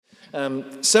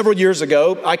Several years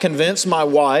ago, I convinced my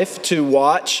wife to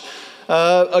watch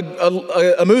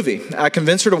a movie. I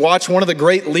convinced her to watch one of the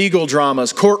great legal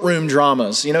dramas, courtroom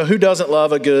dramas. You know, who doesn't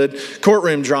love a good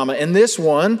courtroom drama? And this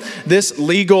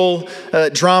legal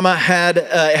drama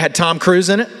had Tom Cruise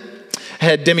in it,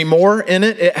 had Demi Moore in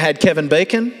it, it had Kevin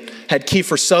Bacon, had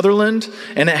Kiefer Sutherland,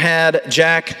 and it had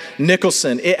Jack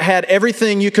Nicholson. It had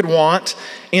everything you could want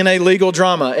in a legal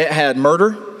drama. It had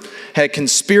murder, had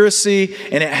conspiracy,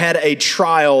 and it had a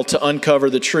trial to uncover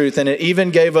the truth. And it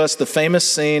even gave us the famous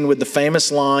scene with the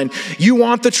famous line, "You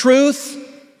want the truth?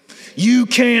 You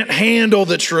can't handle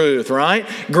the truth," right?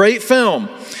 Great film.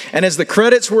 And as the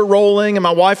credits were rolling and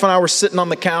my wife and I were sitting on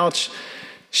the couch,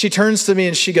 she turns to me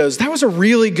and she goes, "That was a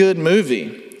really good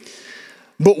movie.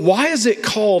 But why is it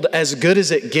called As Good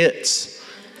as It Gets?"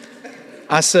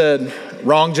 I said,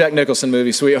 "Wrong Jack Nicholson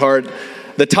movie, sweetheart.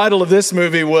 The title of this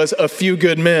movie was A Few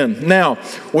Good Men." Now,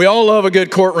 we all love a good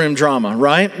courtroom drama,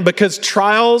 right? Because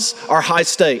trials are high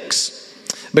stakes.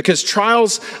 Because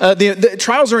trials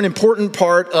are an important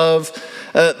part of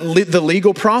the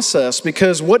legal process.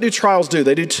 Because what do trials do?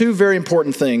 They do two very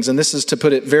important things, and this is to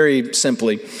put it very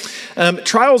simply.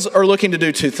 Trials are looking to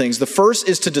do two things. The first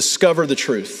is to discover the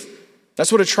truth.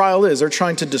 That's what a trial is. They're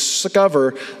trying to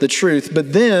discover the truth.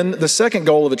 But then the second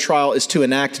goal of a trial is to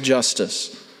enact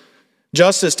justice.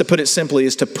 Justice, to put it simply,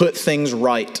 is to put things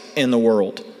right in the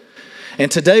world.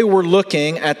 And today we're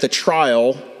looking at the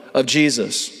trial of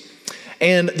Jesus.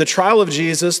 And the trial of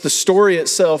Jesus, the story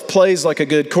itself plays like a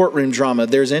good courtroom drama.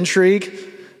 There's intrigue,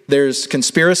 there's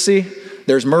conspiracy,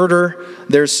 there's murder,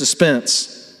 there's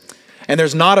suspense. And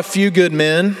there's not a few good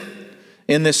men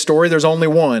in this story. There's only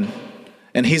one.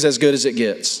 And he's as good as it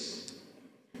gets.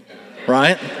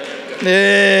 Right?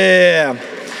 Yeah.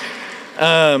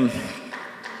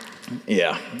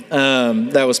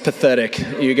 That was pathetic,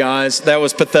 you guys. That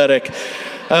was pathetic.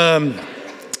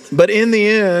 But in the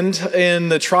end, in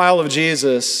the trial of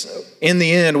Jesus, in the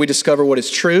end, we discover what is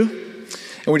true,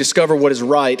 and we discover what is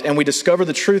right, and we discover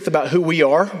the truth about who we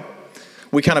are.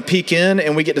 We kind of peek in,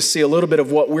 and we get to see a little bit of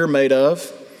what we're made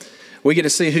of. We get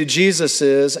to see who Jesus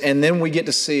is, and then we get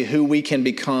to see who we can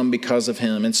become because of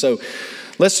him. And so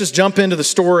let's just jump into the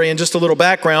story and just a little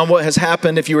background. What has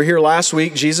happened, if you were here last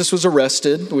week, Jesus was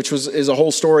arrested, which is a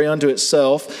whole story unto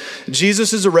itself.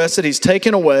 Jesus is arrested. He's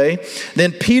taken away.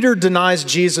 Then Peter denies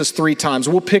Jesus 3 times.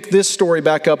 We'll pick this story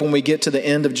back up when we get to the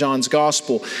end of John's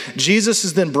gospel. Jesus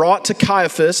is then brought to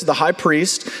Caiaphas, the high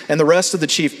priest, and the rest of the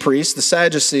chief priests, the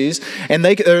Sadducees, and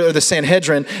the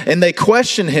Sanhedrin, and they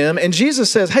question him. And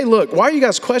Jesus says, "Hey, look, why are you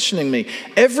guys questioning me?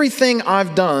 Everything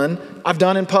I've done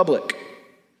in public.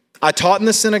 I taught in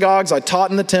the synagogues, I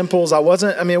taught in the temples. It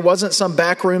wasn't some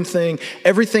backroom thing.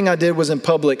 Everything I did was in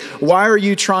public. Why are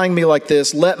you trying me like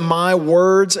this? Let my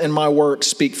words and my work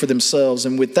speak for themselves."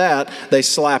 And with that, they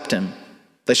slapped him.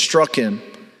 They struck him.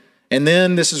 And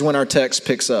then this is when our text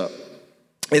picks up.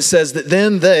 It says that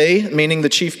then they, meaning the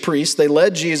chief priests, they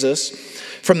led Jesus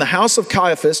from the house of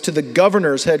Caiaphas to the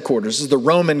governor's headquarters. This is the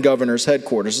Roman governor's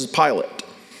headquarters. This is Pilate.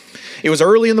 It was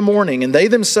early in the morning, and they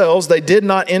did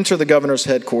not enter the governor's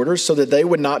headquarters so that they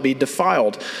would not be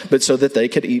defiled, but so that they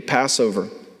could eat Passover.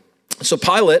 So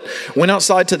Pilate went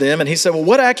outside to them, and he said, "Well,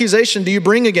 what accusation do you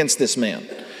bring against this man?"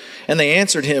 And they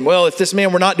answered him, "Well, if this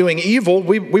man were not doing evil,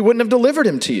 we wouldn't have delivered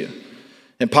him to you."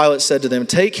 And Pilate said to them,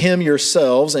 "Take him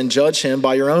yourselves and judge him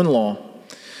by your own law."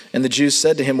 And the Jews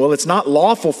said to him, "Well, it's not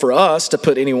lawful for us to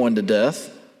put anyone to death."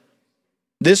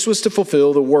 This was to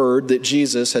fulfill the word that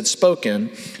Jesus had spoken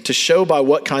to show by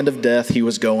what kind of death he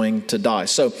was going to die.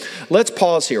 So let's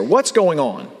pause here. What's going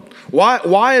on?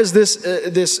 Why is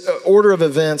this order of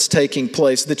events taking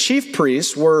place? The chief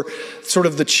priests were sort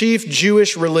of the chief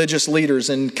Jewish religious leaders,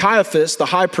 and Caiaphas, the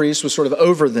high priest, was sort of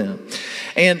over them.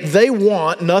 And they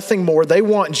want nothing more. They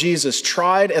want Jesus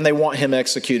tried, and they want him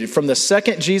executed. From the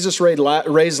second Jesus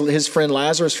raised his friend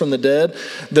Lazarus from the dead,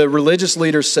 the religious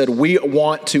leaders said, "We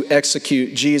want to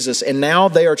execute Jesus." And now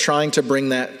they are trying to bring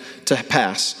that to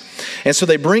pass. And so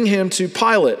they bring him to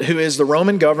Pilate, who is the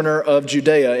Roman governor of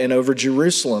Judea and over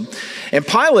Jerusalem. And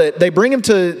they bring him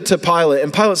to Pilate,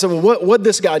 and Pilate said, "Well, what'd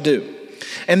this guy do?"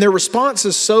 And their response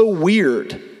is so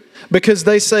weird because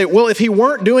they say, "Well, if he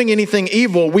weren't doing anything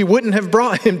evil, we wouldn't have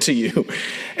brought him to you."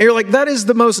 And you're like, that is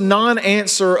the most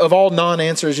non-answer of all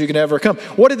non-answers you can ever come.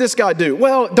 What did this guy do?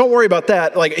 Well, don't worry about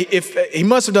that. Like, if he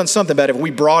must have done something bad if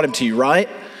we brought him to you, right?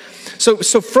 So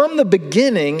from the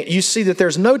beginning, you see that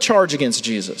there's no charge against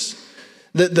Jesus.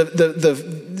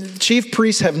 The chief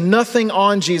priests have nothing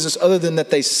on Jesus other than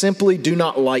that they simply do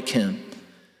not like him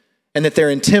and that they're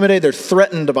intimidated, they're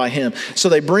threatened by him. So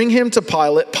they bring him to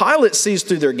Pilate. Pilate sees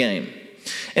through their game.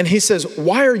 And he says,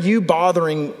 why are you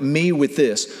bothering me with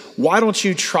this? Why don't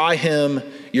you try him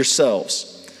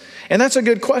yourselves? And that's a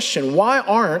good question. Why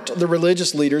aren't the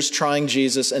religious leaders trying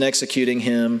Jesus and executing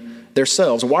him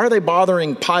themselves? Why are they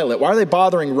bothering Pilate? Why are they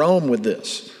bothering Rome with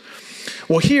this?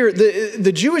 Well, here,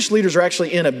 the Jewish leaders are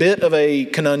actually in a bit of a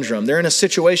conundrum. They're in a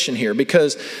situation here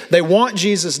because they want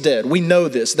Jesus dead. We know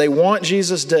this. They want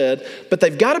Jesus dead, but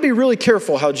they've got to be really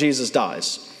careful how Jesus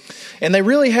dies. And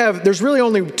there's really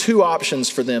only two options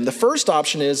for them. The first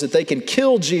option is that they can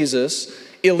kill Jesus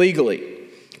illegally,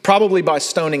 probably by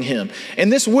stoning him.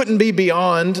 And this wouldn't be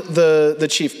beyond the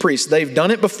chief priests. They've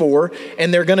done it before,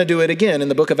 and they're going to do it again. In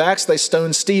the book of Acts, they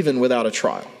stoned Stephen without a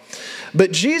trial.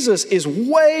 But Jesus is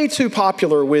way too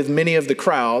popular with many of the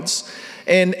crowds,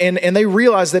 and they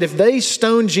realize that if they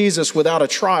stone Jesus without a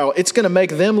trial, it's going to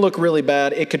make them look really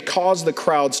bad. It could cause the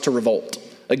crowds to revolt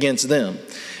against them.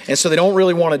 And so they don't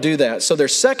really want to do that. So their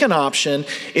second option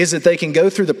is that they can go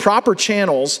through the proper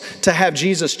channels to have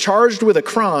Jesus charged with a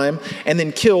crime and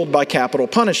then killed by capital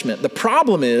punishment. The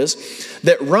problem is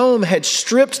that Rome had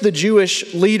stripped the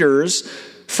Jewish leaders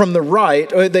from the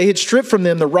right, or they had stripped from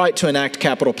them the right to enact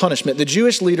capital punishment. The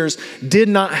Jewish leaders did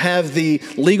not have the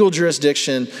legal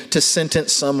jurisdiction to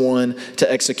sentence someone to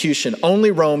execution. Only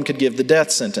Rome could give the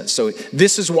death sentence. So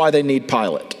this is why they need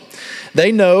Pilate.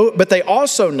 They know, but they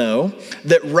also know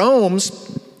that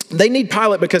they need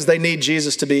Pilate because they need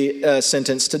Jesus to be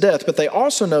sentenced to death. But they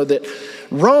also know that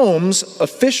Rome's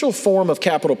official form of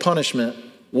capital punishment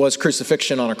was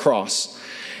crucifixion on a cross.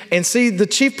 And see, the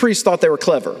chief priests thought they were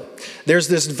clever. There's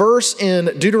this verse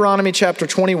in Deuteronomy chapter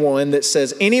 21 that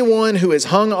says, anyone who is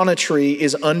hung on a tree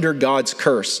is under God's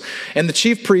curse. And the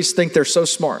chief priests think they're so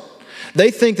smart.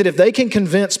 They think that if they can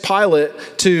convince Pilate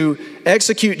to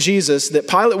execute Jesus, that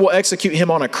Pilate will execute him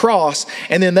on a cross,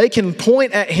 and then they can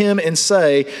point at him and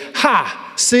say,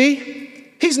 ha, see?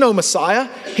 He's no Messiah.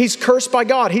 He's cursed by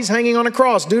God. He's hanging on a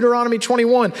cross. Deuteronomy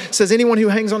 21 says anyone who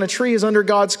hangs on a tree is under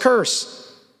God's curse.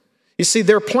 You see,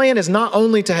 their plan is not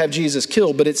only to have Jesus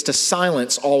killed, but it's to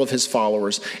silence all of his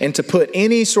followers and to put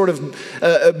any sort of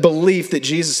belief that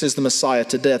Jesus is the Messiah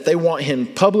to death. They want him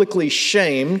publicly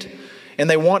shamed, and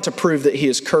they want to prove that he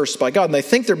is cursed by God. And they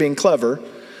think they're being clever,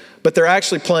 but they're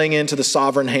actually playing into the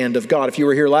sovereign hand of God. If you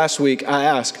were here last week, I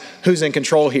asked, who's in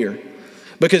control here?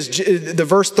 Because the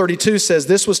verse 32 says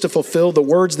this was to fulfill the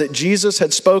words that Jesus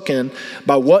had spoken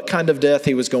by what kind of death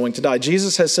he was going to die.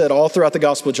 Jesus has said all throughout the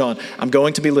Gospel of John, I'm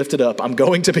going to be lifted up. I'm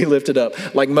going to be lifted up.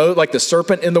 Like the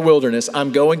serpent in the wilderness,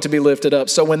 I'm going to be lifted up.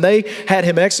 So when they had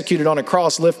him executed on a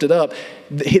cross, lifted up,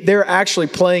 they're actually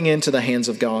playing into the hands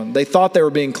of God. They thought they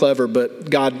were being clever, but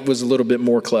God was a little bit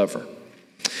more clever.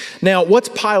 Now, what's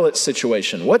Pilate's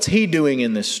situation? What's he doing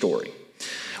in this story?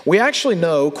 We actually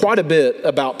know quite a bit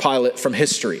about Pilate from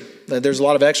history. There's a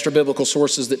lot of extra biblical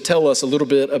sources that tell us a little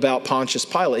bit about Pontius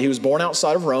Pilate. He was born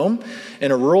outside of Rome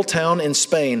in a rural town in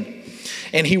Spain.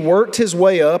 And he worked his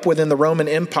way up within the Roman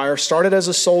Empire, started as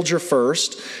a soldier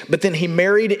first, but then he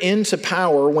married into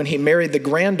power when he married the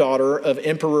granddaughter of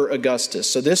Emperor Augustus.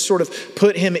 So this sort of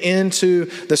put him into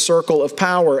the circle of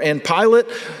power. And Pilate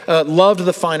loved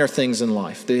the finer things in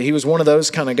life. He was one of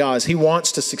those kind of guys. He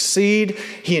wants to succeed,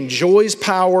 he enjoys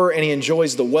power, and he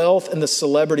enjoys the wealth and the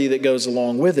celebrity that goes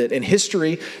along with it. And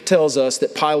history tells us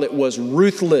that Pilate was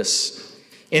ruthless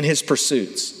in his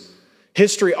pursuits.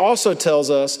 History also tells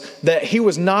us that he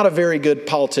was not a very good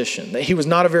politician, that he was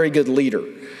not a very good leader,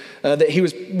 that he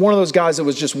was one of those guys that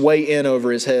was just way in over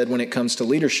his head when it comes to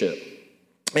leadership.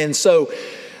 And so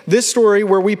this story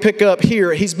where we pick up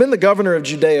here, he's been the governor of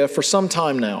Judea for some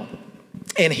time now.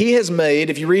 And he has made,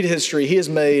 if you read history, he has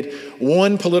made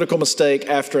one political mistake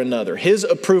after another. His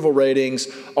approval ratings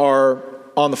are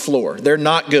on the floor. They're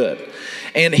not good.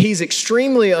 And he's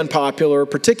extremely unpopular,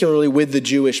 particularly with the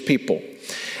Jewish people.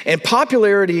 And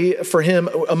popularity for him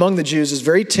among the Jews is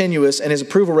very tenuous, and his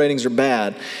approval ratings are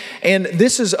bad. And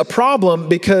this is a problem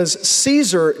because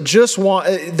Caesar Caesar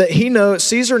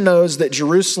knows that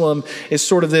Jerusalem is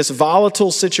sort of this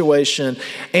volatile situation,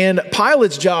 and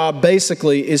Pilate's job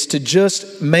basically is to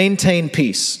just maintain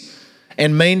peace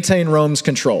and maintain Rome's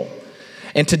control,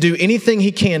 and to do anything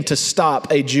he can to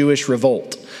stop a Jewish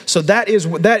revolt. So that is,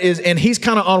 and he's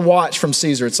kind of on watch from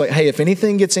Caesar. It's like, hey, if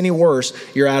anything gets any worse,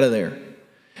 you're out of there.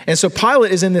 And so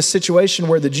Pilate is in this situation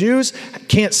where the Jews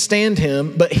can't stand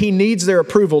him, but he needs their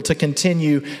approval to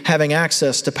continue having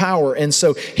access to power. And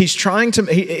so he's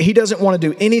he doesn't want to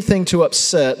do anything to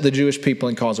upset the Jewish people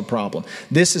and cause a problem.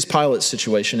 This is Pilate's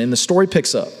situation. And the story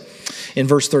picks up in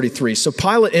verse 33. So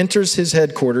Pilate enters his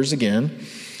headquarters again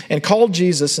and called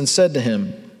Jesus and said to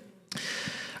him,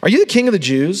 "Are you the king of the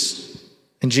Jews?"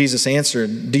 And Jesus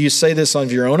answered, do you say this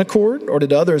of your own accord, or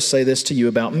did others say this to you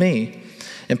about me?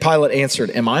 And Pilate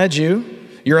answered, am I a Jew?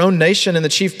 Your own nation and the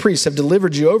chief priests have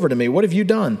delivered you over to me. What have you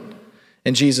done?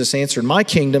 And Jesus answered, my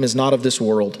kingdom is not of this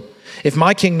world. If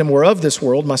my kingdom were of this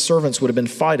world, my servants would have been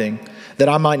fighting, that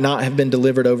I might not have been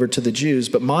delivered over to the Jews.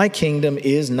 But my kingdom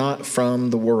is not from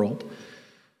the world.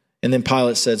 And then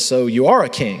Pilate said, so you are a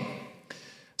king.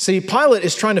 See, Pilate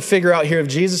is trying to figure out here if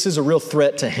Jesus is a real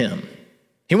threat to him.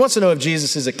 He wants to know if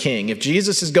Jesus is a king, if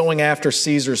Jesus is going after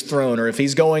Caesar's throne, or if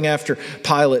he's going after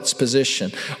Pilate's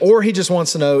position. Or he just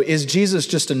wants to know, is Jesus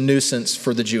just a nuisance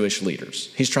for the Jewish leaders?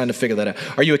 He's trying to figure that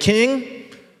out. Are you a king?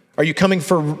 Are you coming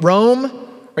for Rome?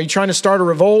 Are you trying to start a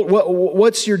revolt?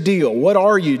 What's your deal? What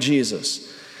are you,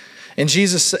 Jesus? And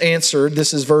Jesus answered,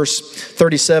 this is verse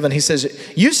 37, he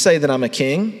says, you say that I'm a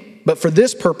king. But for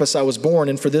this purpose I was born,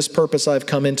 and for this purpose I have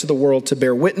come into the world, to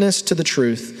bear witness to the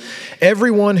truth.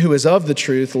 Everyone who is of the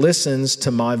truth listens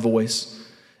to my voice.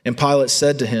 And Pilate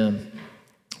said to him,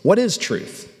 what is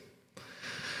truth?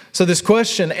 So this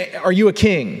question, are you a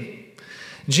king?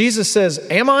 Jesus says,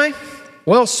 am I?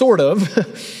 Well, sort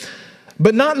of,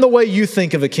 but not in the way you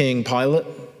think of a king, Pilate.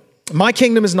 My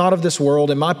kingdom is not of this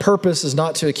world, and my purpose is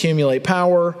not to accumulate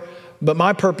power, but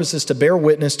my purpose is to bear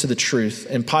witness to the truth.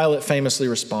 And Pilate famously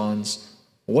responds,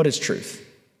 what is truth?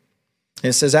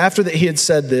 And it says, after that he had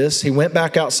said this, he went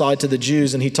back outside to the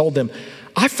Jews and he told them,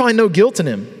 I find no guilt in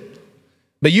him.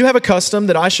 But you have a custom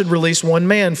that I should release one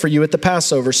man for you at the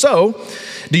Passover. So,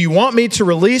 do you want me to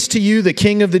release to you the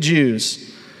king of the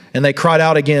Jews? And they cried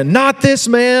out again, not this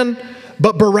man,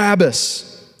 but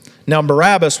Barabbas. Now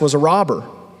Barabbas was a robber.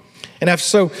 And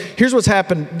so here's what's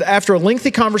happened. After a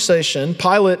lengthy conversation,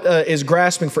 Pilate is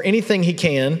grasping for anything he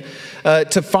can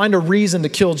to find a reason to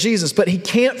kill Jesus, but he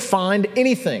can't find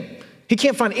anything. He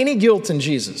can't find any guilt in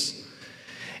Jesus.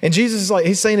 And Jesus is like,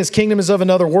 he's saying his kingdom is of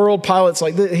another world. Pilate's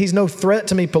like, he's no threat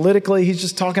to me politically. He's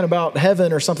just talking about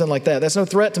heaven or something like that. That's no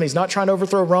threat to me. He's not trying to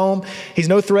overthrow Rome. He's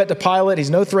no threat to Pilate.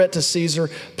 He's no threat to Caesar.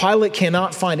 Pilate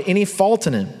cannot find any fault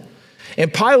in him.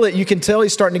 And Pilate, you can tell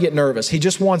he's starting to get nervous. He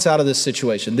just wants out of this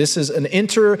situation. This is an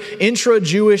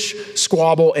intra-Jewish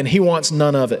squabble, and he wants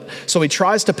none of it. So he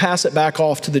tries to pass it back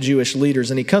off to the Jewish leaders,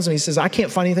 and he comes and he says, I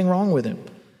can't find anything wrong with him.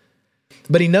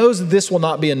 But he knows that this will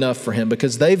not be enough for him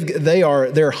because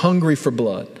they're hungry for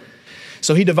blood.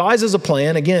 So he devises a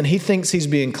plan. Again, he thinks he's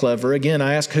being clever. Again,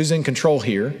 I ask, who's in control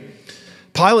here?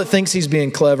 Pilate thinks he's being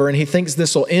clever, and he thinks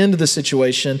this will end the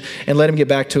situation and let him get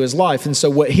back to his life. And so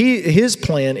what his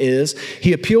plan is,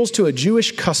 he appeals to a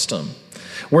Jewish custom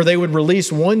where they would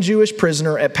release one Jewish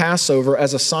prisoner at Passover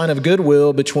as a sign of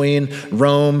goodwill between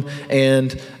Rome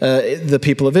and the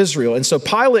people of Israel. And so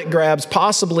Pilate grabs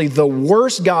possibly the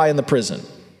worst guy in the prison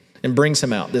and brings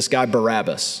him out, this guy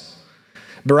Barabbas.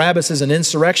 Barabbas is an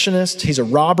insurrectionist. He's a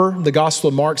robber. The Gospel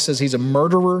of Mark says he's a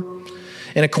murderer.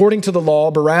 And according to the law,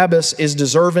 Barabbas is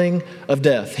deserving of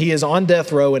death. He is on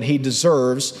death row and he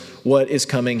deserves what is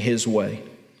coming his way.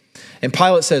 And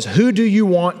Pilate says, who do you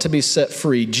want to be set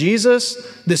free?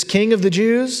 Jesus, this king of the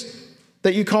Jews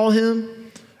that you call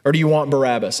him? Or do you want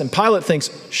Barabbas? And Pilate thinks,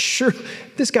 sure,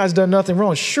 this guy's done nothing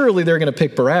wrong. Surely they're going to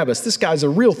pick Barabbas. This guy's a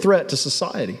real threat to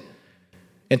society.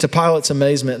 And to Pilate's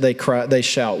amazement, they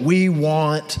shout, we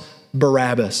want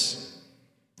Barabbas.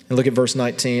 And look at verse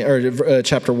 19, or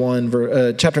chapter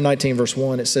 19, verse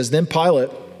 1. It says, then Pilate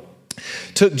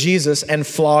took Jesus and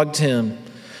flogged him.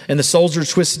 And the soldiers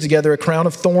twisted together a crown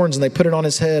of thorns, and they put it on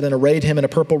his head and arrayed him in a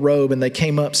purple robe. And they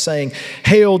came up saying,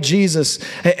 hail Jesus,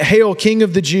 hail King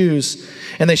of the Jews.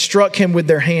 And they struck him with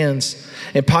their hands.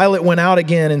 And Pilate went out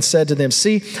again and said to them,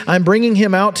 see, I'm bringing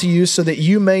him out to you so that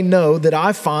you may know that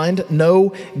I find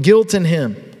no guilt in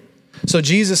him. So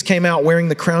Jesus came out wearing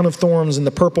the crown of thorns and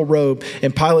the purple robe,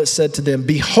 and Pilate said to them,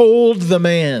 behold the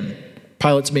man.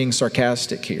 Pilate's being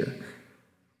sarcastic here.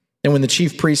 And when the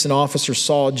chief priests and officers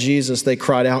saw Jesus, they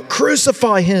cried out,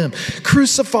 crucify him,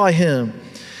 crucify him.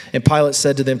 And Pilate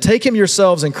said to them, take him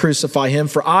yourselves and crucify him,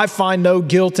 for I find no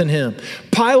guilt in him.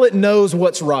 Pilate knows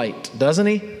what's right, doesn't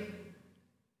he?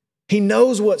 He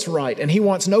knows what's right, and he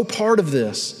wants no part of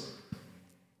this.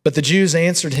 But the Jews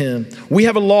answered him, we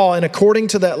have a law, and according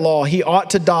to that law, he ought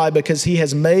to die because he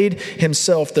has made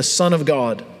himself the Son of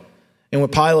God. And when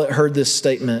Pilate heard this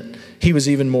statement, he was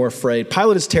even more afraid.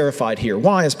 Pilate is terrified here.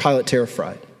 Why is Pilate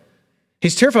terrified?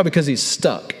 He's terrified because he's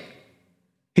stuck.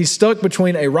 He's stuck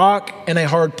between a rock and a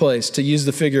hard place, to use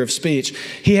the figure of speech.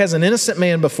 He has an innocent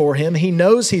man before him. He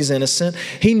knows he's innocent.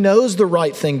 He knows the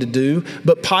right thing to do,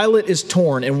 but Pilate is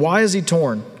torn. And why is he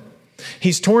torn?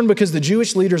 He's torn because the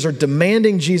Jewish leaders are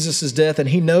demanding Jesus' death, and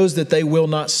he knows that they will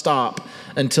not stop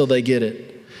until they get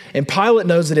it. And Pilate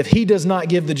knows that if he does not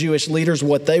give the Jewish leaders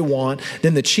what they want,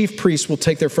 then the chief priests will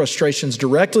take their frustrations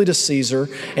directly to Caesar,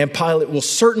 and Pilate will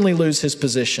certainly lose his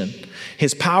position.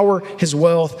 His power, his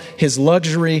wealth, his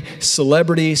luxury,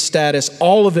 celebrity, status,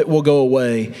 all of it will go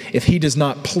away if he does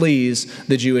not please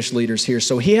the Jewish leaders here.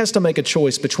 So he has to make a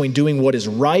choice between doing what is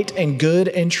right and good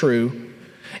and true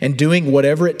and doing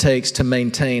whatever it takes to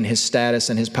maintain his status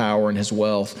and his power and his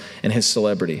wealth and his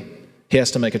celebrity. He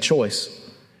has to make a choice.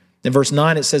 In verse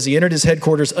 9, it says, he entered his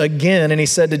headquarters again, and he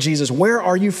said to Jesus, "Where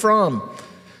are you from?"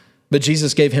 But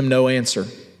Jesus gave him no answer.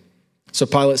 So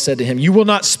Pilate said to him, "You will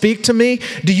not speak to me?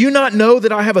 Do you not know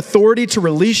that I have authority to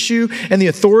release you and the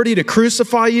authority to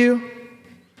crucify you?"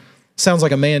 Sounds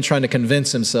like a man trying to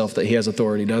convince himself that he has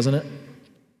authority, doesn't it?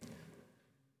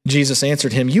 Jesus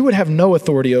answered him, "You would have no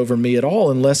authority over me at all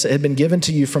unless it had been given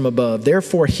to you from above.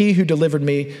 Therefore, he who delivered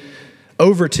me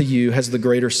over to you has the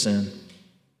greater sin."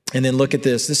 And then look at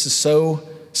this. This is so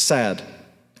sad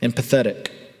and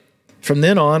pathetic. From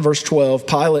then on, verse 12,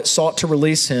 Pilate sought to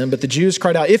release him, but the Jews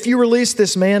cried out, "If you release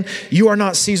this man, you are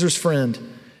not Caesar's friend.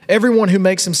 Everyone who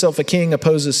makes himself a king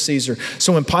opposes Caesar."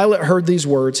 So when Pilate heard these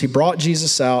words, he brought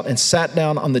Jesus out and sat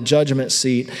down on the judgment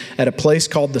seat at a place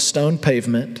called the Stone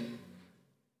Pavement.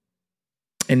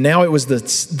 And now it was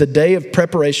the day of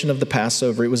preparation of the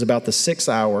Passover. It was about the 6th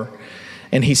hour.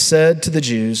 And he said to the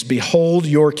Jews, "Behold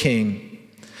your king."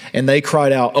 And they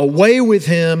cried out, away with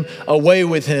him,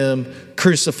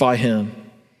 crucify him."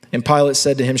 And Pilate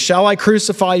said to him, "Shall I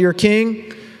crucify your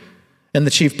king?" And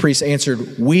the chief priests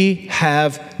answered, "We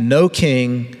have no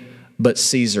king but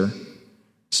Caesar."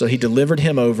 So he delivered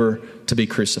him over to be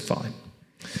crucified.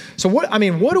 So what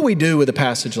do we do with a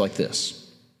passage like this?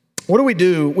 What do we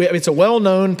do? It's a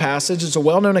well-known passage. It's a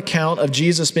well-known account of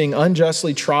Jesus being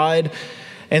unjustly tried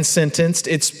and sentenced.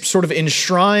 It's sort of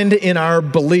enshrined in our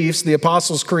beliefs. The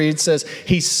Apostles' Creed says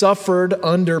he suffered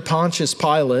under Pontius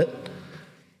Pilate.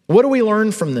 What do we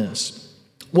learn from this?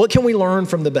 What can we learn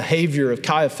from the behavior of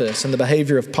Caiaphas and the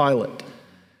behavior of Pilate?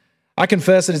 I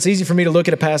confess that it's easy for me to look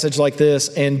at a passage like this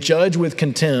and judge with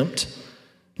contempt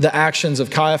the actions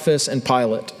of Caiaphas and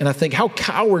Pilate. And I think how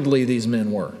cowardly these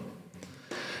men were.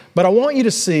 But I want you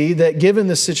to see that given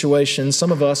this situation,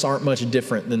 some of us aren't much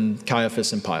different than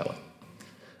Caiaphas and Pilate,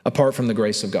 apart from the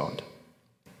grace of God.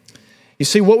 You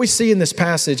see, what we see in this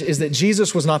passage is that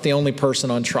Jesus was not the only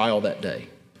person on trial that day.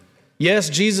 Yes,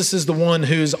 Jesus is the one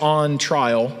who's on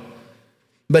trial,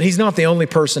 but he's not the only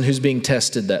person who's being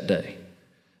tested that day.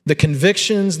 The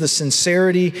convictions, the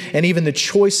sincerity, and even the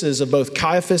choices of both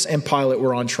Caiaphas and Pilate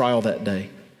were on trial that day.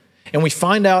 And we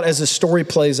find out as the story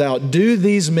plays out, do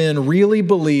these men really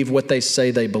believe what they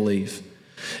say they believe?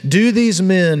 Do these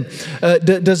men,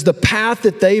 does the path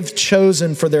that they've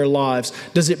chosen for their lives,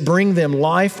 does it bring them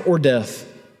life or death?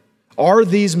 Are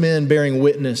these men bearing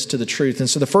witness to the truth? And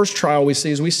so the first trial we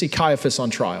see Caiaphas on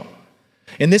trial.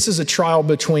 And this is a trial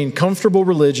between comfortable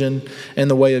religion and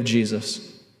the way of Jesus.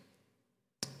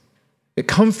 A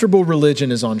comfortable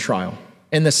religion is on trial,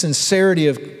 and the sincerity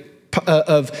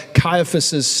of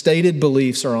Caiaphas' stated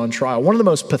beliefs are on trial. One of the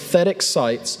most pathetic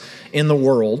sights in the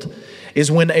world is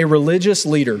when a religious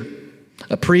leader,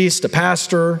 a priest, a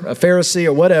pastor, a Pharisee,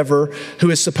 or whatever, who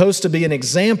is supposed to be an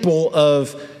example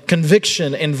of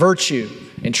conviction and virtue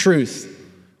and truth.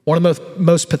 One of the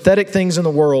most pathetic things in the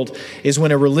world is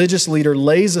when a religious leader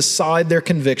lays aside their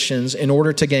convictions in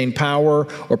order to gain power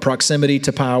or proximity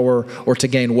to power or to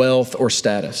gain wealth or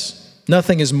status.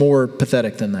 Nothing is more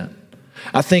pathetic than that.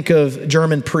 I think of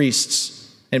German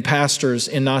priests and pastors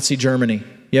in Nazi Germany.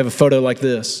 You have a photo like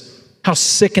this. How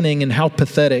sickening and how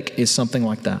pathetic is something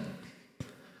like that?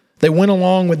 They went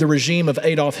along with the regime of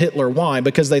Adolf Hitler. Why?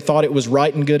 Because they thought it was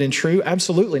right and good and true?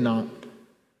 Absolutely not.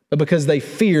 But because they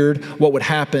feared what would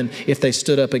happen if they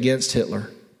stood up against Hitler.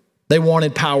 They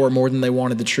wanted power more than they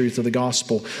wanted the truth of the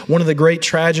gospel. One of the great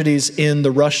tragedies in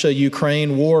the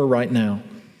Russia-Ukraine war right now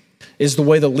is the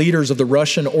way the leaders of the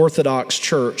Russian Orthodox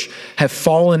Church have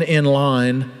fallen in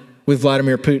line with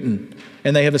Vladimir Putin.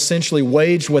 And they have essentially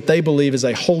waged what they believe is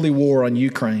a holy war on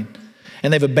Ukraine.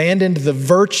 And they've abandoned the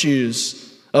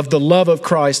virtues of the love of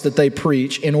Christ that they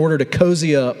preach in order to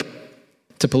cozy up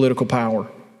to political power.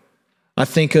 I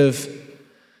think of,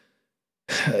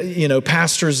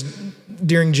 pastors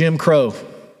during Jim Crow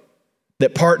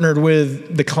that partnered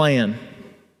with the Klan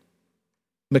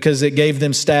because it gave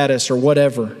them status or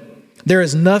whatever. There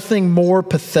is nothing more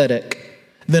pathetic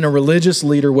than a religious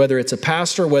leader, whether it's a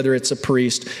pastor, whether it's a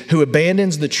priest, who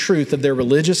abandons the truth of their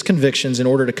religious convictions in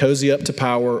order to cozy up to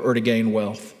power or to gain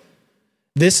wealth.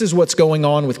 This is what's going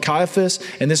on with Caiaphas,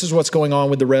 and this is what's going on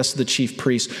with the rest of the chief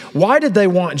priests. Why did they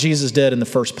want Jesus dead in the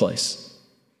first place?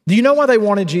 Do you know why they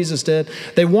wanted Jesus dead?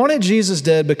 They wanted Jesus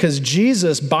dead because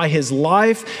Jesus, by his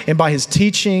life and by his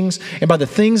teachings and by the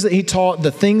things that he taught,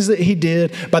 the things that he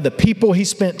did, by the people he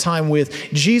spent time with,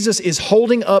 Jesus is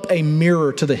holding up a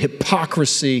mirror to the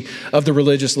hypocrisy of the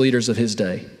religious leaders of his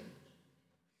day.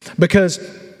 Because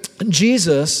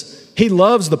Jesus, he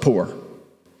loves the poor.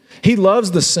 He loves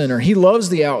the sinner. He loves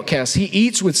the outcast. He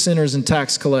eats with sinners and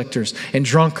tax collectors and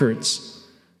drunkards.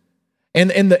 And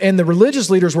the religious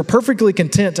leaders were perfectly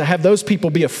content to have those people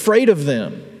be afraid of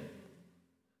them.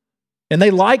 And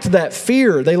they liked that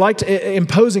fear. They liked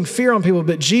imposing fear on people.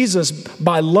 But Jesus,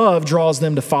 by love, draws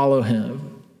them to follow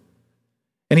him.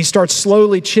 And he starts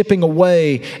slowly chipping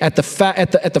away at the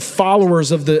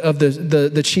followers of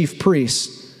the chief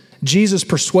priests. Jesus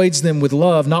persuades them with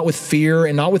love, not with fear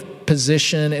and not with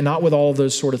position and not with all of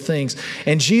those sort of things.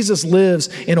 And Jesus lives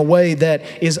in a way that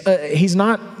is, he's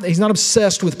not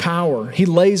obsessed with power. He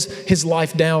lays his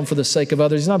life down for the sake of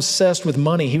others. He's not obsessed with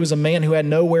money. He was a man who had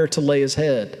nowhere to lay his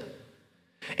head.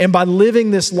 And by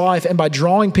living this life and by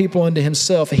drawing people into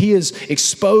himself, he is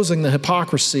exposing the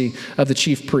hypocrisy of the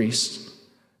chief priests.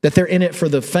 That they're in it for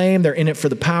the fame, they're in it for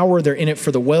the power, they're in it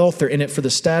for the wealth, they're in it for the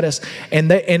status.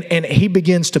 And he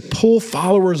begins to pull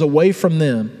followers away from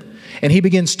them. And he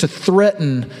begins to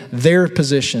threaten their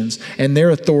positions and their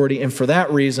authority. And for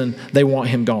that reason, they want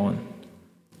him gone.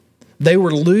 They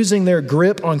were losing their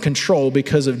grip on control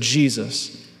because of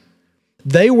Jesus.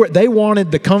 They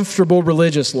wanted the comfortable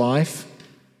religious life.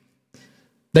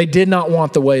 They did not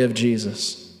want the way of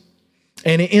Jesus.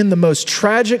 And in the most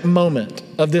tragic moment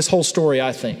of this whole story,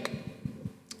 I think,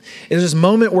 is this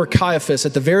moment where Caiaphas,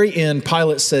 at the very end,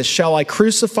 Pilate says, "Shall I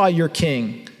crucify your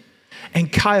king?"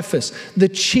 And Caiaphas, the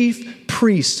chief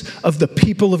priest of the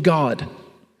people of God,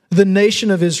 the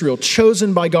nation of Israel,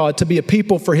 chosen by God to be a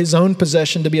people for his own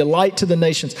possession, to be a light to the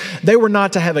nations. They were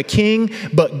not to have a king,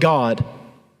 but God.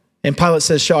 And Pilate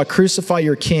says, "Shall I crucify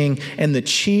your king?" And the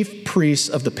chief priests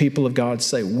of the people of God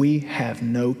say, "We have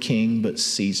no king but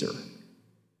Caesar."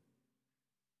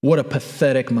 What a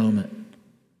pathetic moment.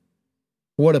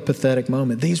 What a pathetic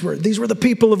moment. These were the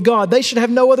people of God. They should have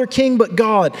no other king but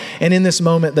God. And in this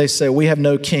moment, they say, "We have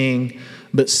no king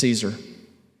but Caesar."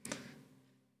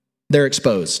 They're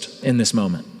exposed in this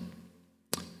moment.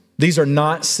 These are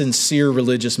not sincere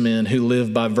religious men who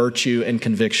live by virtue and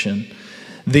conviction.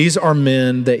 These are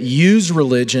men that use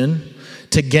religion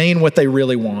to gain what they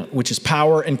really want, which is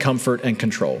power and comfort and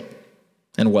control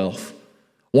and wealth.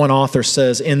 One author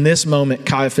says, in this moment,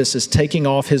 Caiaphas is taking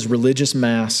off his religious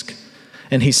mask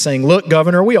and he's saying, "Look,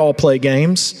 Governor, we all play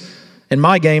games and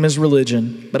my game is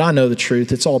religion, but I know the truth.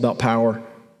 It's all about power.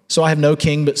 So I have no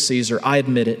king but Caesar. I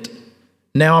admit it.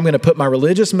 Now I'm going to put my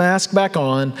religious mask back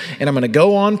on and I'm going to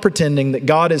go on pretending that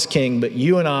God is king, but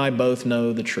you and I both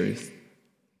know the truth."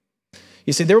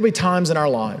 You see, there will be times in our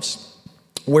lives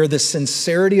where the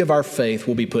sincerity of our faith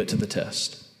will be put to the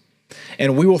test.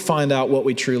 And we will find out what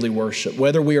we truly worship,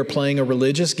 whether we are playing a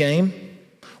religious game,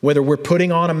 whether we're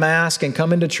putting on a mask and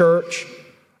coming to church,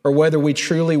 or whether we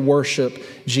truly worship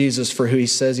Jesus for who he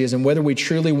says he is, and whether we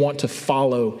truly want to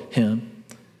follow him.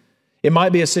 It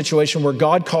might be a situation where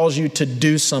God calls you to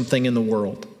do something in the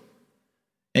world.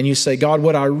 And you say, "God,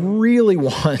 what I really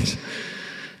want,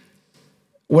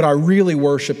 what I really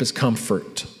worship is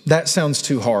comfort. That sounds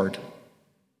too hard.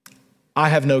 I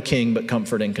have no king but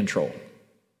comfort and control.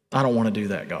 I don't want to do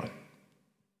that, God.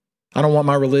 I don't want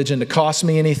my religion to cost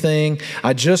me anything.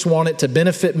 I just want it to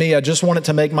benefit me. I just want it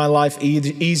to make my life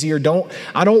easier.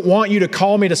 I don't want you to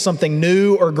call me to something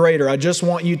new or greater. I just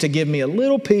want you to give me a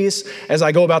little peace as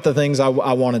I go about the things I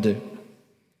want to do."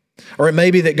 Or it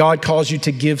may be that God calls you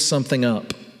to give something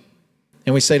up.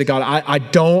 And we say to God, I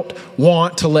don't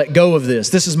want to let go of this.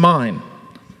 This is mine.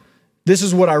 This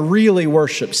is what I really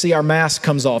worship. See, our mask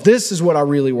comes off. This is what I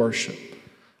really worship.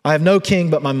 I have no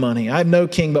king but my money. I have no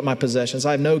king but my possessions.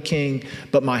 I have no king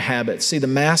but my habits. See, the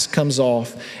mask comes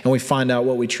off and we find out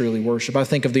what we truly worship. I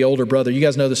think of the older brother. You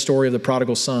guys know the story of the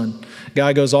prodigal son.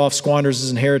 Guy goes off, squanders his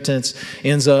inheritance,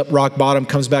 ends up rock bottom,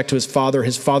 comes back to his father.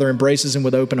 His father embraces him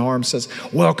with open arms, says,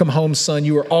 "Welcome home, son.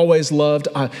 You were always loved.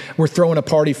 We're throwing a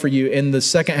party for you." In the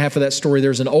second half of that story,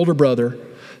 there's an older brother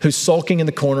who's sulking in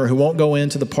the corner, who won't go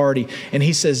into the party. And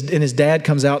he says, and his dad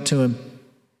comes out to him.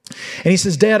 And he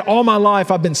says, "Dad, all my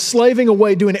life I've been slaving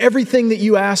away doing everything that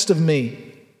you asked of me.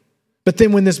 But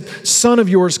then when this son of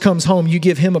yours comes home, you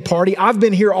give him a party. I've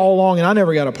been here all along and I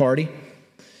never got a party."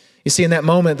 You see, in that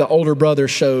moment, the older brother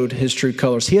showed his true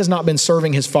colors. He has not been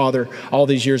serving his father all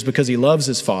these years because he loves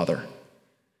his father.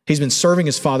 He's been serving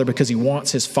his father because he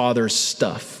wants his father's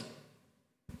stuff.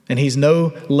 And he's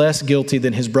no less guilty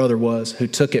than his brother was, who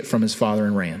took it from his father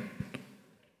and ran.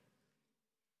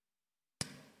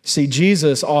 See,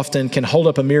 Jesus often can hold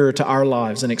up a mirror to our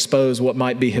lives and expose what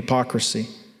might be hypocrisy.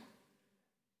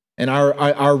 And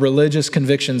our religious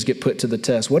convictions get put to the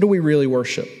test. What do we really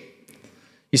worship?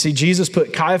 You see, Jesus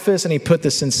put Caiaphas and he put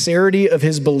the sincerity of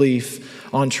his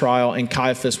belief on trial, and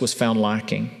Caiaphas was found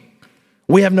lacking.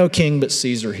 We have no king but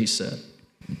Caesar, he said.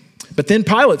 But then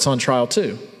Pilate's on trial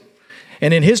too.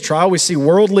 And in his trial, we see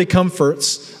worldly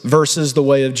comforts versus the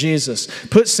way of Jesus.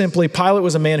 Put simply, Pilate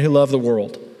was a man who loved the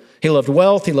world. He loved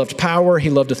wealth, he loved power, he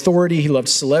loved authority, he loved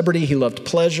celebrity, he loved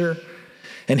pleasure.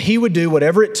 And he would do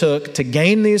whatever it took to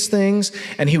gain these things,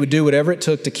 and he would do whatever it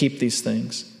took to keep these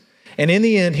things. And in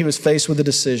the end, he was faced with a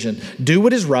decision. Do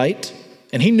what is right,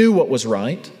 and he knew what was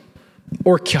right,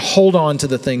 or hold on to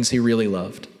the things he really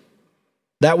loved.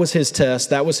 That was his test,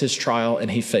 that was his trial,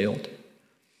 and he failed.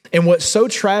 And what's so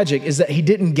tragic is that he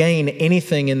didn't gain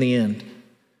anything in the end.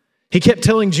 He kept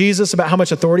telling Jesus about how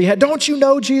much authority he had. Don't you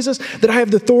know, Jesus, that I have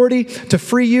the authority to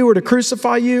free you or to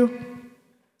crucify you?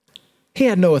 He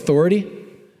had no authority.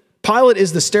 Pilate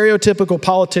is the stereotypical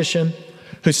politician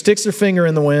who sticks their finger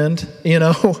in the wind,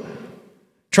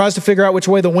 tries to figure out which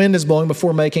way the wind is blowing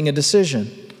before making a decision.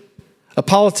 A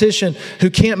politician who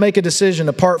can't make a decision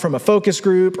apart from a focus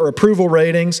group or approval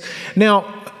ratings. Now,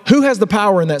 who has the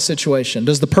power in that situation?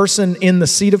 Does the person in the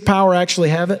seat of power actually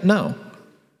have it? No.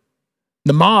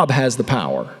 The mob has the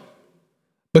power.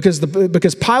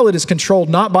 Because Pilate is controlled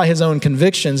not by his own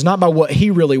convictions, not by what he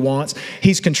really wants.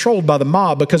 He's controlled by the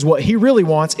mob because what he really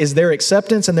wants is their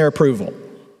acceptance and their approval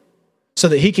so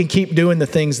that he can keep doing the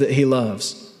things that he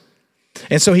loves.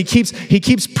 And so he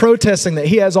keeps protesting that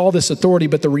he has all this authority,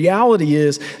 but the reality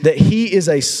is that he is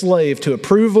a slave to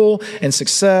approval and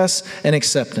success and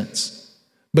acceptance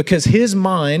because his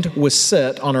mind was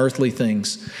set on earthly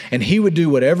things, and he would do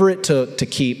whatever it took to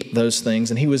keep those things,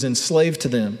 and he was enslaved to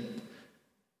them.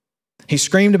 He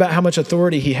screamed about how much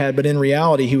authority he had, but in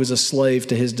reality, he was a slave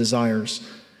to his desires.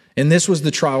 And this was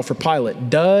the trial for Pilate.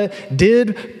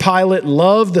 Did Pilate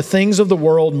love the things of the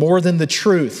world more than the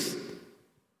truth?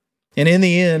 And in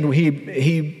the end,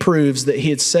 he proves that he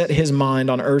had set his mind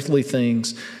on earthly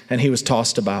things and he was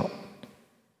tossed about.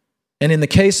 And in the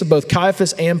case of both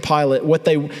Caiaphas and Pilate, what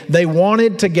they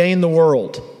wanted to gain the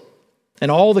world and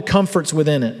all the comforts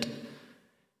within it.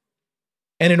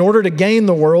 And in order to gain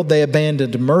the world, they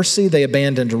abandoned mercy, they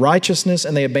abandoned righteousness,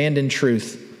 and they abandoned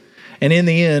truth. And in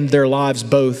the end, their lives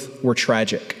both were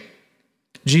tragic.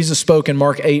 Jesus spoke in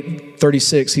Mark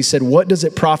 8:36. He said, "What does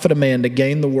it profit a man to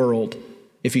gain the world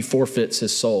if he forfeits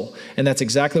his soul?" And that's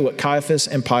exactly what Caiaphas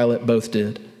and Pilate both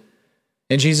did.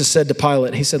 And Jesus said to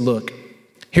Pilate, he said, "Look,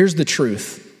 here's the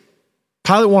truth."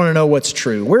 Pilate wanted to know what's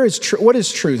true. What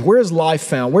is truth? Where is life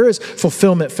found? Where is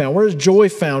fulfillment found? Where is joy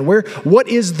found? What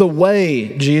is the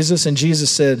way, Jesus? And Jesus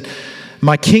said,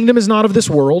 "My kingdom is not of this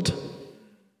world.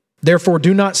 Therefore,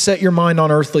 do not set your mind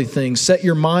on earthly things. Set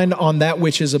your mind on that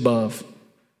which is above."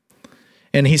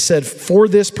 And he said, "For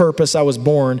this purpose I was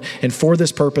born, and for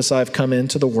this purpose I have come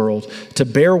into the world, to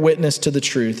bear witness to the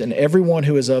truth, and everyone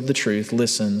who is of the truth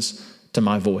listens to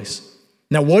my voice."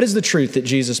 Now, what is the truth that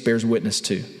Jesus bears witness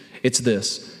to? It's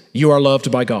this: you are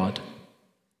loved by God.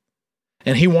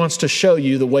 And he wants to show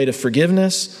you the way to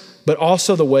forgiveness, but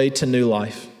also the way to new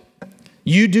life.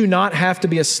 You do not have to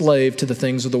be a slave to the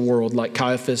things of the world like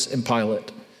Caiaphas and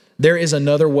Pilate. There is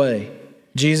another way.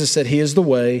 Jesus said he is the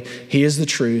way, he is the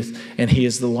truth, and he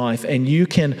is the life. And you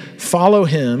can follow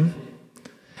him,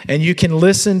 and you can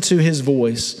listen to his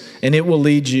voice, and it will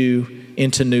lead you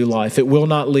into new life. It will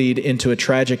not lead into a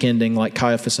tragic ending like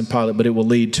Caiaphas and Pilate, but it will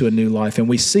lead to a new life. And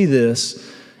we see this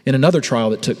in another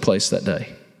trial that took place that day,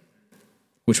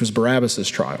 which was Barabbas'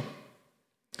 trial.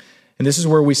 And this is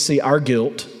where we see our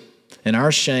guilt and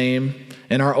our shame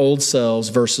and our old selves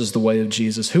versus the way of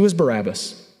Jesus. Who is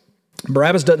Barabbas?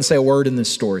 Barabbas doesn't say a word in this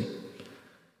story.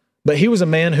 But he was a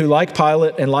man who, like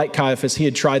Pilate and like Caiaphas, he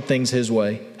had tried things his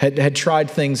way, had tried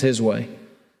things his way.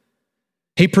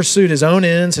 He pursued his own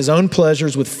ends, his own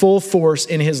pleasures with full force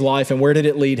in his life. And where did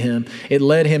it lead him? It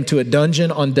led him to a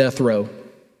dungeon on death row.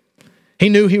 He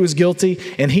knew he was guilty,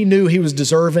 and he knew he was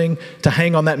deserving to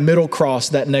hang on that middle cross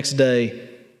that next day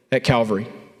at Calvary.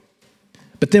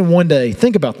 But then one day,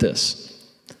 think about this.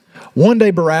 One day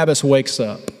Barabbas wakes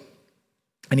up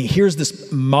and he hears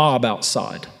this mob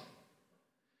outside.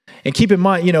 And keep in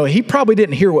mind, he probably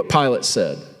didn't hear what Pilate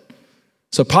said.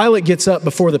 So Pilate gets up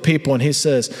before the people and he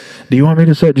says, "Do you want me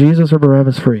to set Jesus or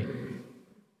Barabbas free?"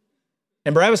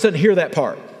 And Barabbas doesn't hear that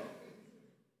part.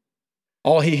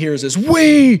 All he hears is,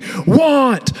 "We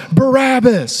want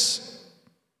Barabbas."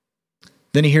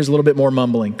 Then he hears a little bit more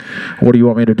mumbling. "What do you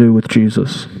want me to do with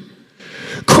Jesus?"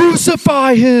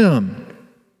 "Crucify him."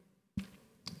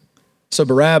 So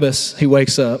Barabbas, he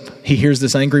wakes up, he hears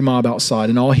this angry mob outside,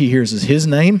 and all he hears is his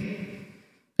name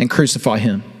and crucify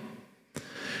him.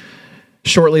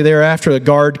 Shortly thereafter, a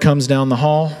guard comes down the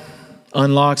hall,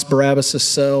 unlocks Barabbas'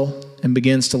 cell, and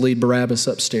begins to lead Barabbas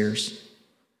upstairs.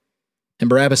 And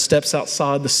Barabbas steps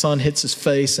outside, the sun hits his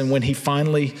face, and when he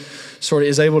finally sort of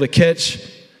is able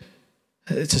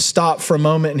to stop for a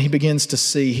moment and he begins to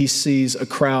see, he sees a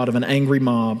crowd of an angry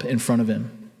mob in front of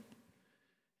him.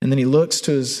 And then he looks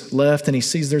to his left and he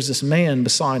sees there's this man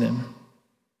beside him.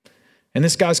 And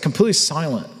this guy's completely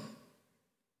silent.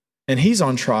 And he's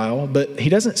on trial, but he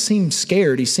doesn't seem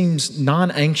scared. He seems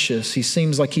non-anxious. He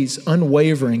seems like he's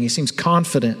unwavering. He seems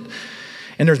confident.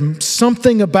 And there's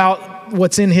something about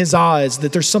what's in his eyes,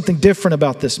 that there's something different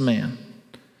about this man.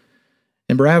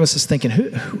 And Barabbas is thinking,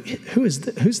 who's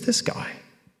this guy?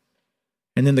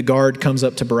 And then the guard comes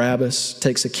up to Barabbas,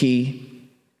 takes a key,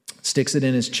 sticks it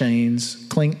in his chains,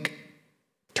 clink,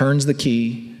 turns the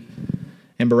key,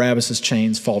 and Barabbas'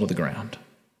 chains fall to the ground.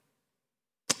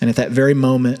 And at that very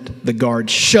moment, the guard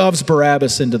shoves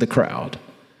Barabbas into the crowd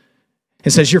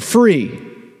and says, "You're free.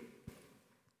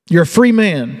 You're a free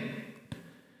man."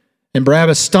 And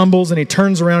Barabbas stumbles and he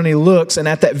turns around and he looks, and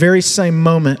at that very same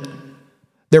moment,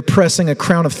 they're pressing a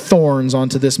crown of thorns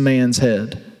onto this man's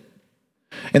head.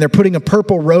 And they're putting a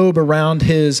purple robe around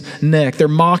his neck. They're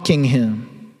mocking him.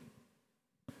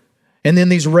 And then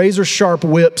these razor-sharp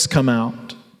whips come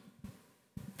out,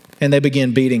 and they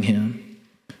begin beating him.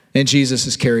 And Jesus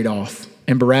is carried off.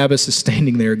 And Barabbas is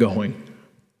standing there going,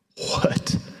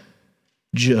 "What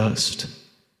just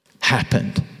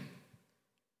happened?"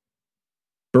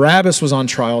 Barabbas was on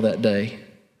trial that day,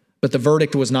 but the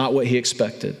verdict was not what he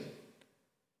expected.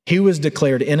 He was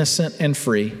declared innocent and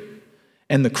free,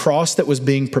 and the cross that was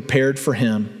being prepared for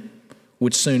him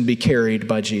would soon be carried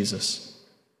by Jesus,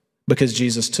 because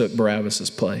Jesus took Barabbas'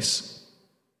 place.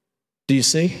 Do you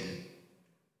see?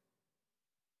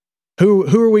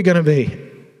 Who are we going to be?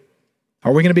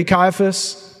 Are we going to be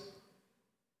Caiaphas,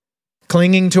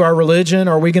 clinging to our religion?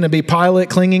 Are we going to be Pilate,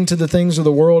 clinging to the things of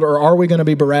the world? Or are we going to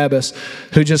be Barabbas,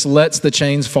 who just lets the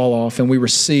chains fall off and we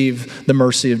receive the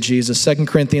mercy of Jesus? 2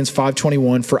 Corinthians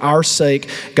 5:21, "For our sake,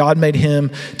 God made him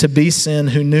to be sin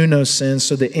who knew no sin,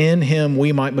 so that in him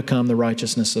we might become the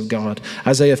righteousness of God."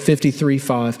 Isaiah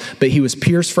 53:5, "But he was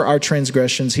pierced for our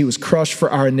transgressions, he was crushed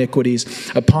for our iniquities.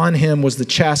 Upon him was the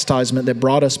chastisement that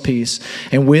brought us peace,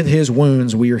 and with his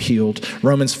wounds we are healed."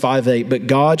 Romans 5:8, "But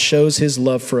God shows his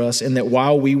love for us in that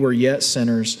while we were yet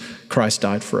sinners, Christ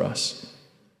died for us."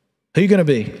 Who are you going to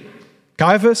be?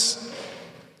 Caiaphas?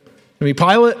 Going to be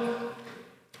Pilate? Are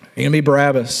you going to be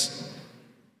Barabbas?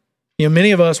 You know, many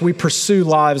of us, we pursue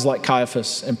lives like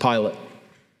Caiaphas and Pilate.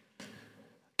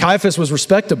 Caiaphas was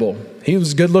respectable. He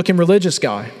was a good-looking religious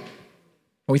guy.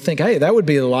 We think, hey, that would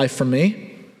be the life for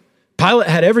me. Pilate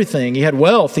had everything. He had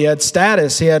wealth, he had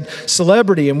status, he had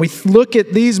celebrity. And we look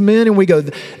at these men and we go,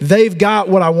 they've got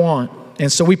what I want.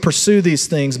 And so we pursue these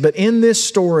things. But in this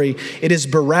story, it is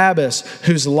Barabbas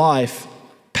whose life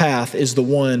path is the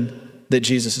one that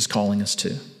Jesus is calling us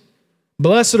to.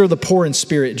 Blessed are the poor in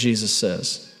spirit, Jesus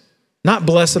says. Not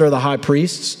blessed are the high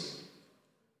priests.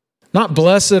 Not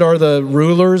blessed are the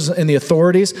rulers and the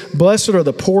authorities. Blessed are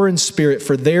the poor in spirit,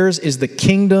 for theirs is the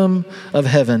kingdom of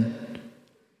heaven.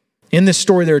 In this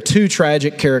story, there are two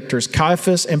tragic characters,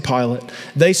 Caiaphas and Pilate.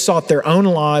 They sought their own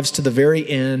lives to the very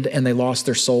end, and they lost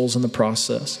their souls in the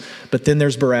process. But then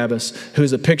there's Barabbas, who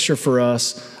is a picture for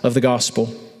us of the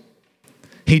gospel.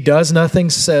 He does nothing,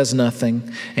 says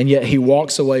nothing, and yet he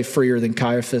walks away freer than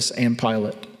Caiaphas and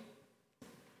Pilate.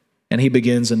 And he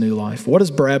begins a new life. What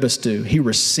does Barabbas do? He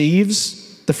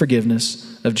receives the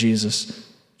forgiveness of Jesus.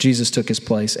 Jesus took his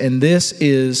place. And this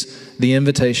is the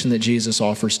invitation that Jesus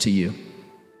offers to you.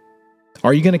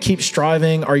 Are you going to keep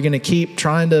striving? Are you going to keep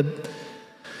trying to,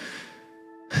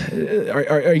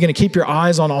 are you going to keep your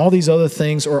eyes on all these other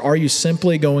things? Or are you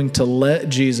simply going to let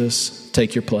Jesus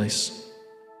take your place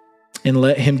and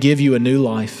let him give you a new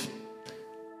life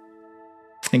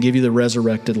and give you the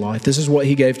resurrected life? This is what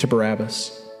he gave to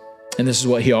Barabbas. And this is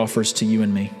what he offers to you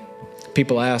and me.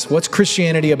 People ask, what's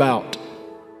Christianity about?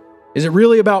 Is it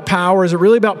really about power? Is it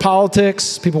really about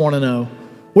politics? People want to know.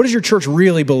 What does your church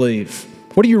really believe?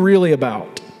 What are you really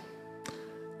about?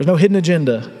 There's no hidden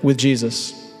agenda with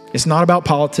Jesus. It's not about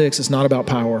politics. It's not about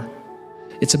power.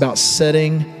 It's about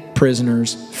setting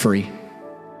prisoners free.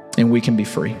 And we can be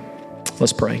free.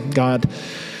 Let's pray. God,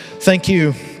 thank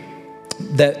you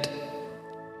that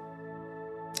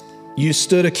you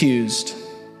stood accused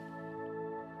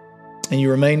and you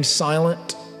remained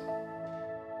silent.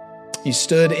 You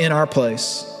stood in our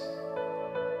place.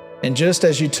 And just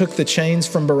as you took the chains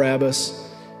from Barabbas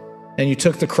and you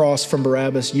took the cross from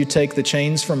Barabbas, you take the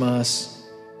chains from us,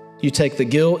 you take the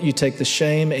guilt, you take the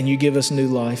shame, and you give us new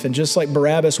life. And just like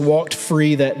Barabbas walked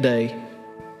free that day,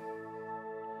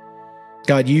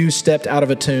 God, you stepped out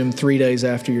of a tomb 3 days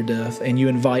after your death, and you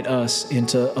invite us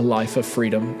into a life of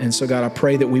freedom. And so, God, I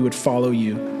pray that we would follow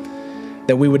you,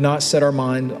 that we would not set our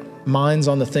minds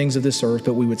on the things of this earth,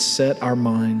 but we would set our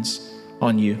minds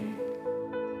on you.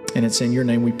 And it's in your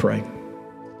name we pray.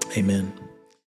 Amen.